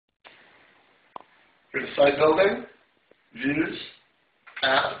Go to Site Building, Views,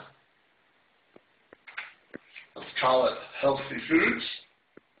 Add. Let's call it Healthy Foods.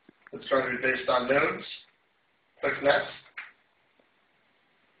 It's going to be based on nodes. Click Next.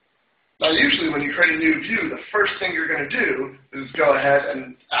 Now usually when you create a new view, the first thing you're going to do is go ahead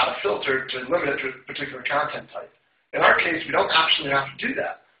and add a filter to limit it to a particular content type. In our case, we don't actually have to do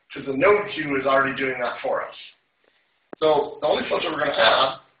that because the NodeQueue is already doing that for us. So the only filter we're going to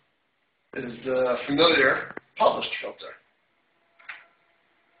add is the familiar published filter.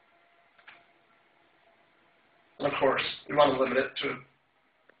 And of course, we want to limit it to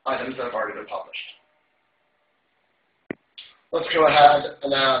items that have already been published. Let's go ahead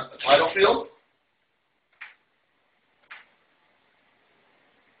and add a title field.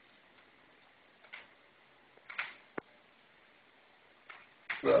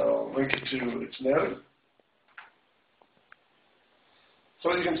 We'll link it to its node. So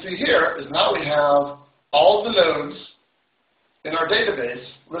what you can see here is now we have all of the nodes in our database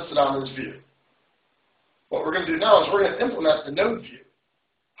listed on this view. What we're going to do now is we're going to implement the node view.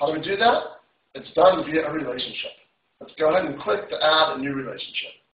 How do we do that? It's done via a relationship. Let's go ahead and click to add a new relationship.